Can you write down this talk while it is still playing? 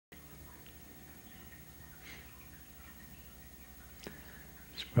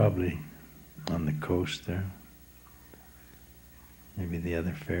Probably on the coast there. Maybe the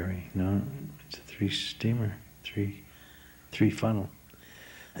other ferry. No, it's a three-steamer, three-funnel.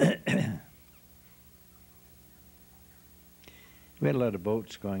 We had a lot of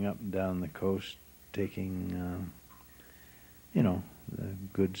boats going up and down the coast, taking, you know, the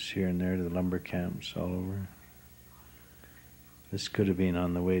goods here and there to the lumber camps all over. This could have been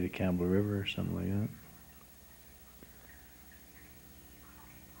on the way to Campbell River or something like that.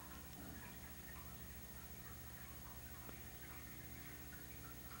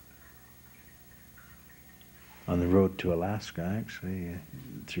 On the road to Alaska, actually,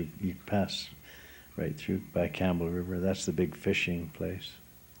 through you pass right through by Campbell River. That's the big fishing place.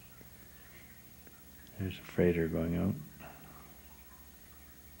 There's a freighter going out.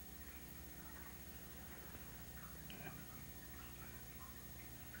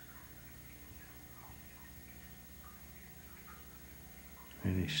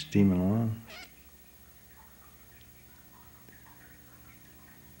 Really steaming along.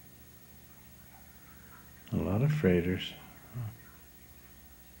 A lot of freighters.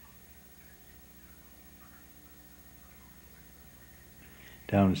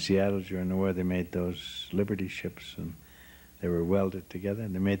 Down in Seattle, you know where they made those Liberty ships, and they were welded together.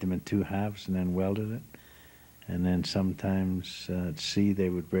 They made them in two halves and then welded it. And then sometimes at sea they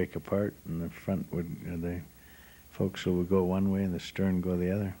would break apart, and the front would, the forecastle would go one way and the stern go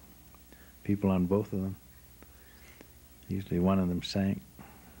the other. People on both of them. Usually one of them sank,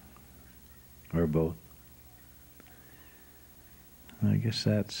 or both. I guess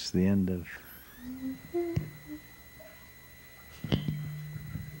that's the end of...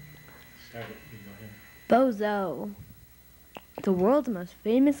 Beaux-O, the world's most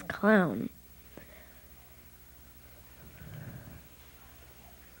famous clown.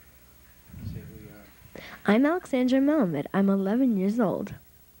 I'm Alexandra Malmed. I'm 11 years old.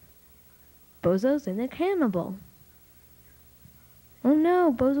 Beaux-O's in a cannibal. Oh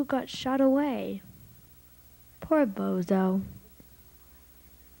no, Beaux-O got shot away. Poor Beaux-O.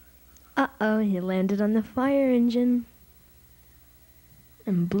 Uh-oh, he landed on the fire engine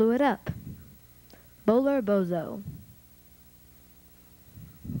and blew it up. Bowler Beaux-O.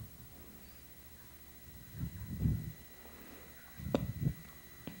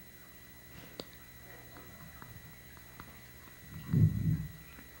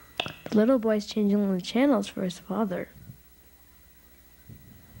 The little boy's changing the channels for his father.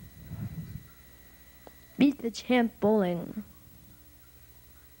 Beat the champ bowling.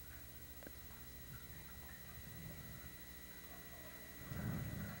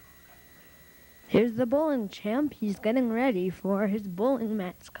 Here's the bowling champ. He's getting ready for his bowling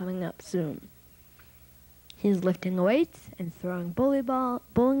match coming up soon. He's lifting weights and throwing bowling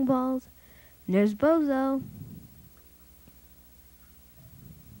balls. And there's Beaux-O.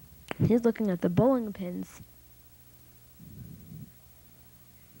 He's looking at the bowling pins.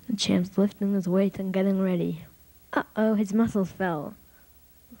 The champ's lifting his weights and getting ready. Uh-oh, his muscles fell.